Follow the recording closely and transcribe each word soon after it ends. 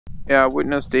Yeah, I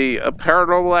witnessed a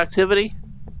paranormal activity.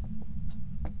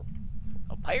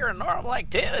 A paranormal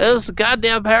activity? There's a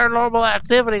goddamn paranormal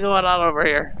activity going on over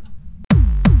here.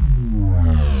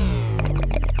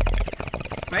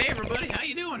 Hey everybody, how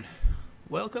you doing?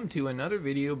 Welcome to another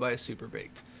video by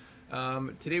SuperBaked.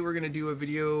 Today we're going to do a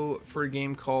video for a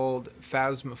game called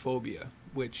Phasmophobia,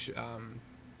 which,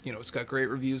 you know, it's got great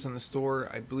reviews on the store.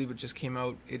 I believe it just came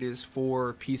out. It is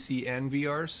for PC and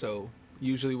VR, so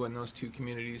usually when those two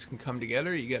communities can come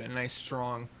together, you get a nice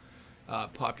strong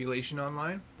population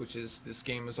online, which is this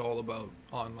game is all about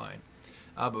online.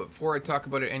 But before I talk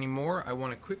about it anymore, I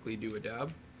want to quickly do a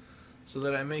dab so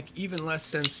that I make even less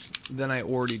sense than I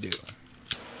already do.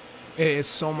 It is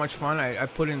so much fun. I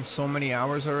put in so many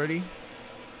hours already.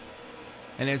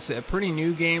 And it's a pretty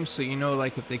new game, so you know,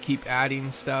 like if they keep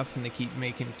adding stuff and they keep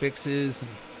making fixes,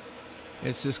 and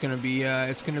it's just gonna be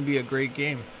a great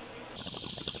game.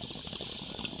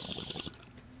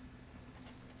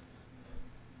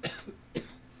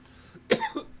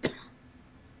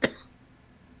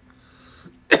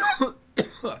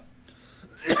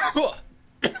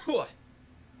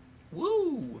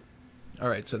 Woo!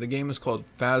 Alright, so the game is called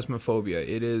Phasmophobia.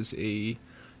 It is a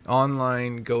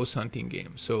online ghost hunting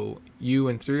game. So you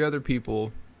and 3 other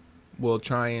people will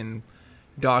try and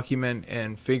document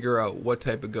and figure out what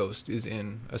type of ghost is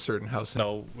in a certain house.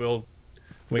 No, when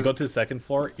we go to the second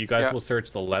floor, you guys will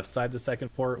search the left side of the second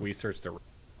floor, we search the right.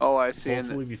 Oh, I see.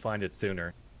 Hopefully we find it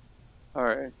sooner.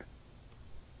 Alright.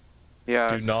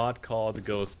 Yeah. Do not call the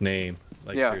ghost name.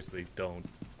 Like, seriously, don't.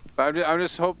 But I'm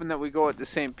just hoping that we go at the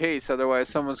same pace, otherwise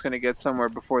someone's going to get somewhere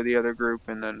before the other group,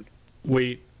 and then...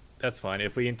 That's fine.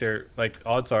 If we like,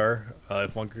 odds are,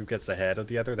 if one group gets ahead of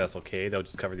the other, that's okay. They'll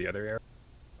just cover the other area.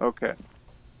 Okay.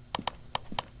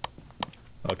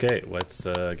 Okay, let's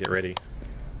get ready.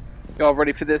 Y'all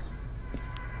ready for this?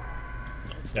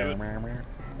 Let's do it.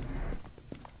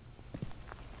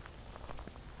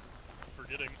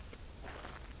 Forgetting.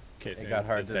 Okay, so it got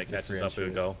hard this guy catches up, we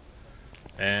go.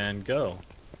 And go.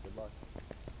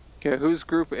 Okay, who's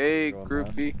group A,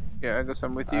 group B? Yeah, I guess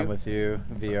I'm with you. I'm with you,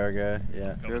 VR guy,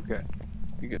 yeah. Okay.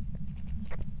 You good?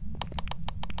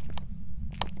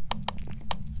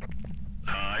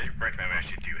 I recommend we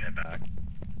actually do head back.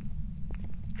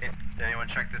 Did anyone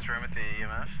check this room with the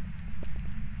EMF?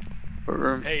 What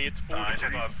room? Hey, it's 4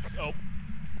 degrees. Oh,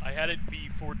 I had it be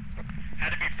 4.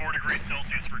 Had to be 4 degrees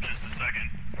Celsius for just a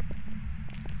second.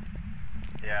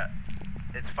 Yeah.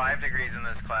 It's 5 degrees in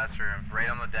this classroom, right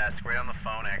on the desk, right on the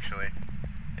phone actually.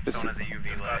 If someone has a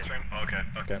UV light. Classroom?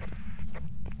 Okay.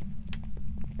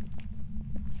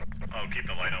 Oh, keep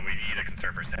the light on, we need to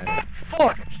conserve her sanity.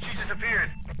 Fuck! She disappeared!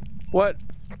 What?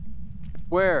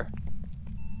 Where?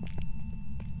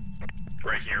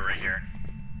 Right here.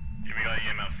 We got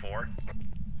EMF 4.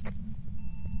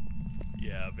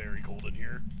 Yeah, very cold in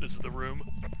here. This is the room.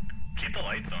 Keep the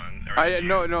lights on.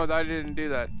 No, I didn't do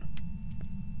that.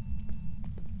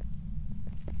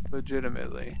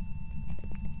 Legitimately.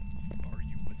 Are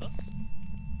you with us?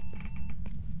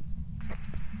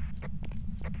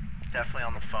 Definitely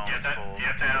on the phone. You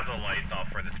have to have the lights off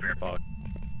for the spirit box.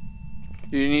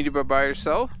 Do you need to be by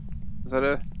yourself? Is that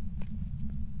a...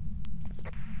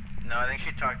 No, I think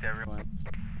she talked to everyone.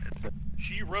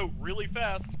 She wrote really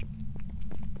fast.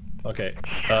 Okay.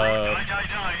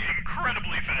 Die,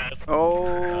 incredibly fast.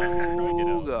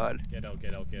 Oh, God. Get out.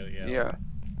 Yeah.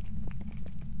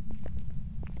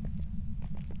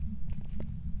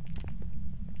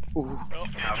 Ooh. Oh,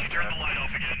 Yeah, she turned the light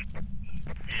off again.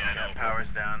 Yeah, no, power's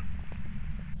down.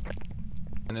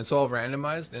 And it's all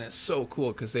randomized, and it's so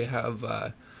cool because they have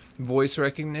voice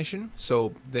recognition.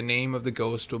 So the name of the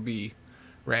ghost will be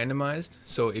randomized.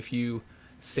 So if you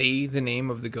say the name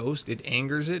of the ghost, it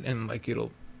angers it, and like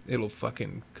it'll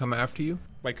fucking come after you.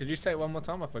 Wait, could you say it one more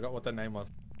time? I forgot what the name was.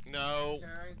 No.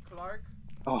 Karen Clark.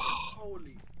 Oh.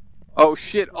 Holy. Oh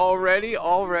shit! Already?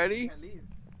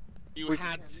 You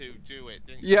had to do it,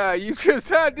 didn't you? Yeah, you just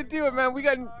had to do it, man. We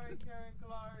got. Sorry, Karen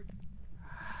Clark.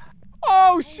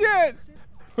 Oh shit!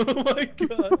 Oh my God.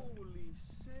 Holy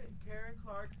shit, Karen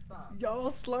Clark, stop.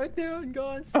 Y'all slow down,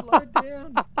 guys. Slow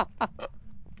down.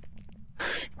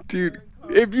 Dude,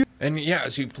 if you... And yeah,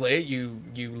 as you play it, you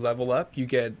level up. You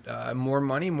get more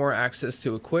money, more access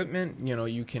to equipment. You know,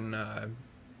 you can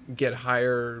get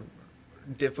higher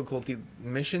difficulty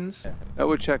missions. That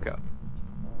would check out.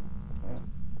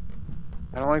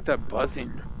 I don't like that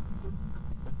buzzing.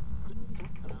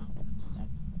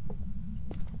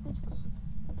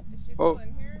 Is she still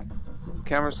in here?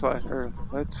 Camera's flash, or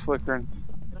lights flickering.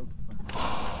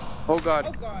 Oh God.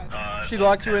 Oh God. She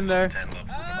locked you in there.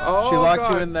 Oh She locked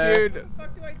God, you in there. dude. What the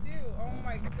fuck do I do? Oh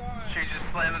my God. She just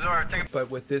slam the door. Take a... But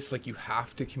with this, like, you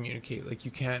have to communicate. Like,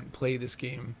 you can't play this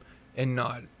game and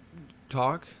not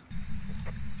talk.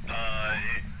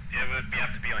 It would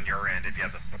have to be on your end if you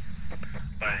have the...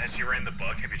 But as you ran the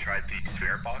book, have you tried the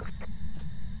spirit box?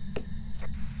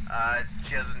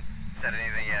 She hasn't said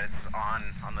anything yet. It's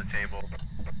on the table.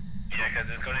 Yeah, because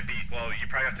it's going to be... Well, you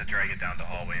probably have to drag it down the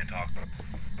hallway and talk.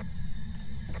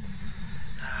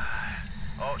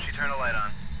 Oh, she turned the light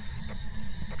on.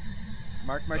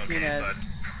 Mark Martinez. Okay, so that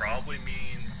probably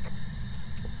means...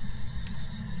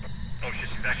 Oh,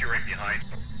 she's actually right behind.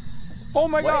 Oh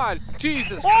my What? God!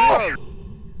 Jesus Oh! Christ!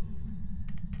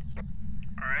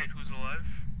 Alright, who's alive?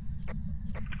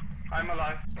 I'm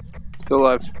alive. Still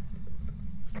alive.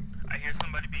 I hear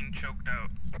somebody being choked out.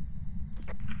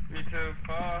 Me too.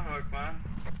 Fuck, man.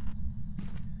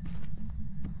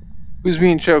 Who's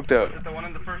being choked out? Is it the one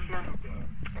in the first floor?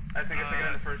 I think it's the guy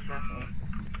in the first floor.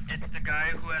 It's the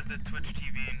guy who has the Twitch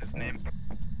TV in his name.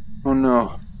 Oh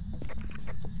no.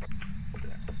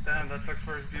 Damn, that sucks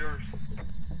for his viewers.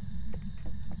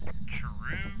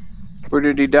 True. Where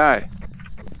did he die?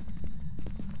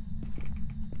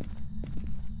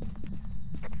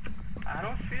 I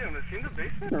don't see him. Is he in the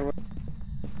basement or what?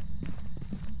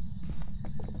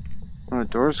 Oh, the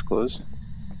door's closed.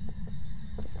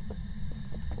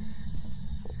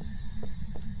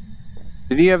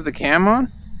 Did he have the cam on?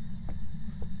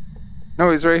 No,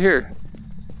 he's right here.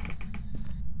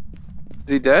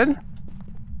 Is he dead?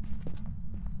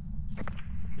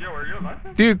 Yo, are you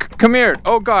alive? Dude, come here.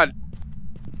 Oh God.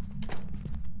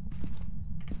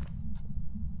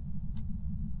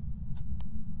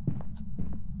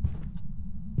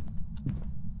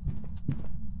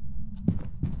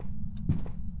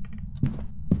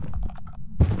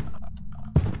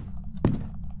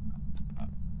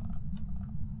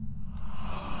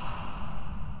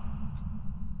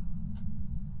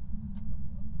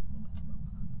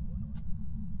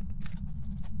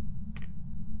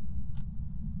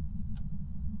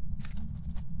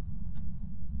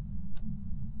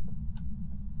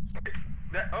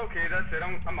 Okay, that's it.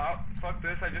 I'm out. Fuck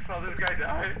this. I just saw this guy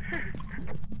die.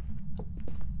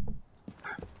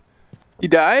 He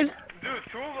died? Dude,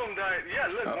 two of them died. Yeah,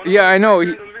 look. One of Yeah, them I know. died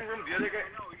He... in the living room. The other guy.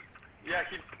 Yeah,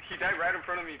 he died right in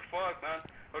front of me. Fuck, man.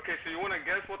 Okay, so you wanna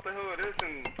guess what the hell it is?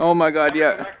 And Oh my God,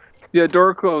 yeah. Yeah,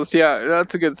 door closed. Yeah,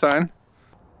 that's a good sign.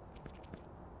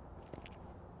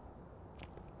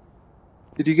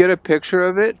 Did you get a picture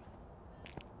of it?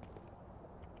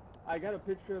 I got a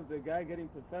picture of the guy getting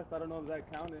possessed. I don't know if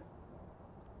that counted.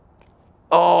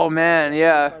 Oh man,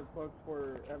 yeah. $5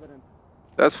 for evidence.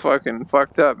 That's fucking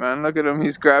fucked up, man. Look at him.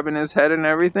 He's grabbing his head and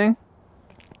everything.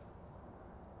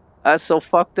 That's so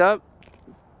fucked up.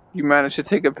 You managed to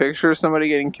take a picture of somebody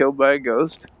getting killed by a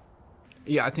ghost.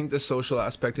 Yeah, I think the social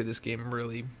aspect of this game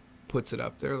really puts it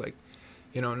up there. Like,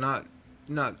 you know, not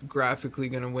graphically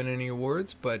going to win any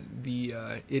awards, but the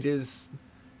it is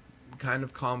kind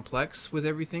of complex with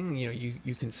everything. You know,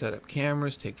 you can set up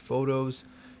cameras, take photos,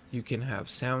 you can have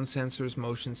sound sensors,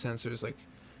 motion sensors. Like,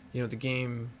 you know,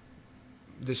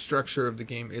 the structure of the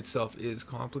game itself is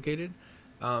complicated.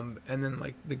 And then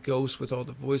like the ghost with all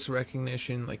the voice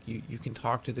recognition, like you can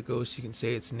talk to the ghost, you can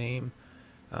say its name,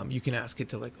 you can ask it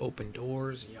to like open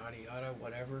doors, yada yada,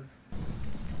 whatever.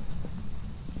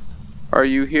 Are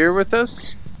you here with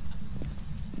us?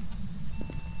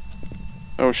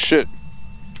 Oh shit.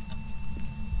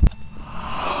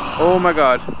 Oh my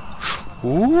God.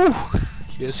 Ooh.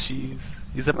 Yes,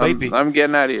 he's a baby. I'm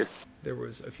getting out of here. There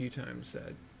was a few times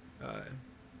that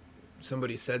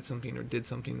somebody said something or did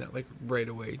something that like right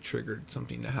away triggered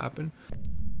something to happen.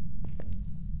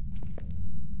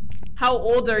 How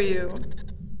old are you?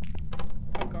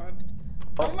 Oh God.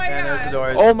 Oh my and there's the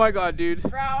God. doors. Oh my God, dude.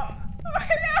 Bro. Right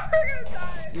now we're gonna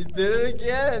die. You did it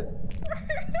again.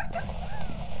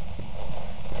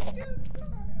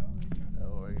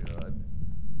 Oh my God.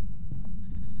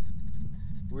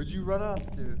 Where'd you run off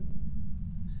to?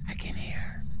 I can hear.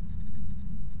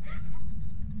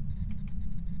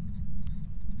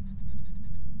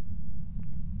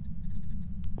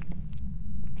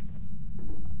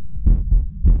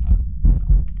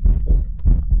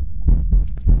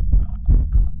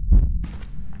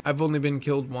 I've only been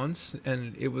killed once,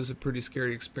 and it was a pretty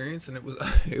scary experience, and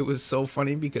it was so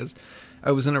funny because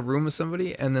I was in a room with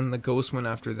somebody, and then the ghost went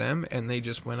after them, and they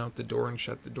just went out the door and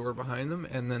shut the door behind them,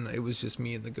 and then it was just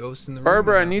me and the ghost in the room.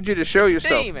 Barbara, I need you to show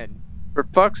yourself. Damon! For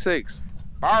fuck's sakes.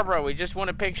 Barbara, we just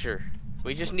want a picture.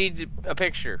 We just need a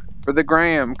picture. For the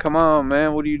gram. Come on,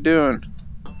 man. What are you doing?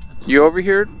 You over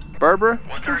here, Barbara?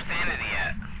 What's our sanity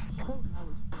at?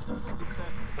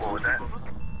 What was that?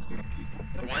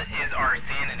 What is our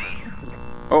sanity?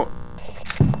 Oh.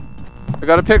 I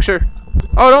got a picture.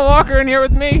 Oh, don't walk her in here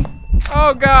with me.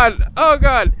 Oh God. Oh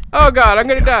God. Oh God. I'm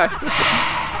gonna die.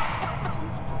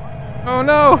 Oh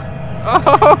no.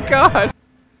 Oh God.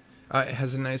 It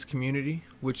has a nice community,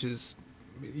 which is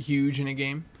huge in a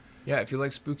game. Yeah, if you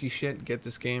like spooky shit, get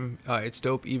this game. It's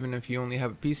dope even if you only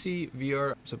have a PC,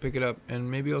 VR, so pick it up, and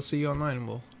maybe I'll see you online and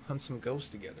we'll hunt some ghosts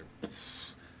together.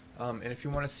 And if you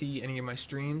want to see any of my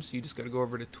streams, you just got to go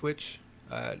over to Twitch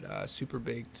at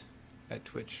SuperBaked at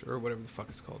Twitch, or whatever the fuck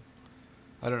it's called.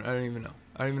 I don't even know.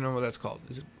 I don't even know what that's called.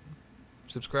 Is it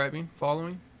subscribing?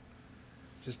 Following?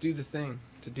 Just do the thing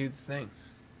to do the thing.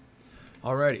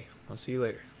 Alrighty, I'll see you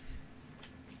later.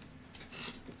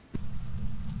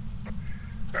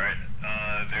 Alright,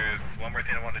 there's one more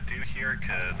thing I want to do here,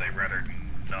 because I'd rather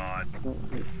not...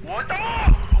 What the?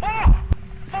 Oh!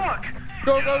 Fuck!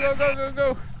 Go, go, go, go, go,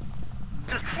 go!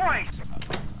 Jesus Christ!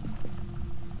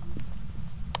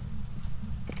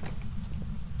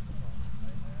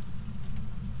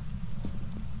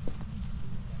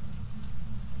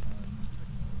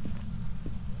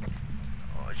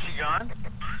 Oh, is she gone?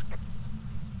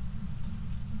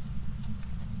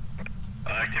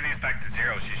 Activity's back to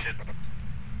 0, she should...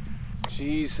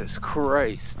 Jesus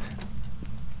Christ.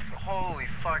 Holy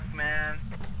fuck, man.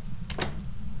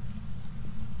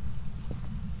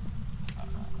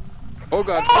 Oh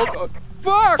God, oh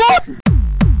God. Fuck!